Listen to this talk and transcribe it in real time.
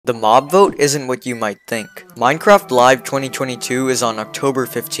The mob vote isn't what you might think. Minecraft Live 2022 is on October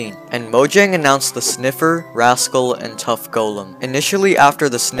 15th, and Mojang announced the sniffer, rascal, and tuff golem. Initially after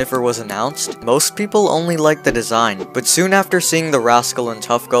the sniffer was announced, most people only liked the design, but soon after seeing the rascal and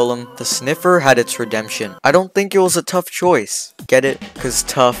tuff golem, the sniffer had its redemption. I don't think it was a tough choice. Get it? 'Cause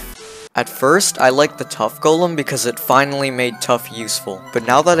tough. At first, I liked the tuff golem because it finally made tuff useful, but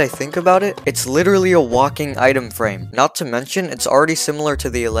now that I think about it, it's literally a walking item frame. Not to mention, it's already similar to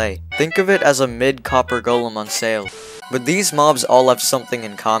the allay. Think of it as a mid-copper golem on sale. But these mobs all have something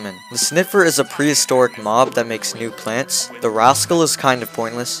in common. The sniffer is a prehistoric mob that makes new plants, the rascal is kind of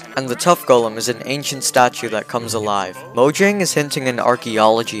pointless, and the tuff golem is an ancient statue that comes alive. Mojang is hinting an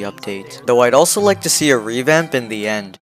archaeology update, though I'd also like to see a revamp in the end.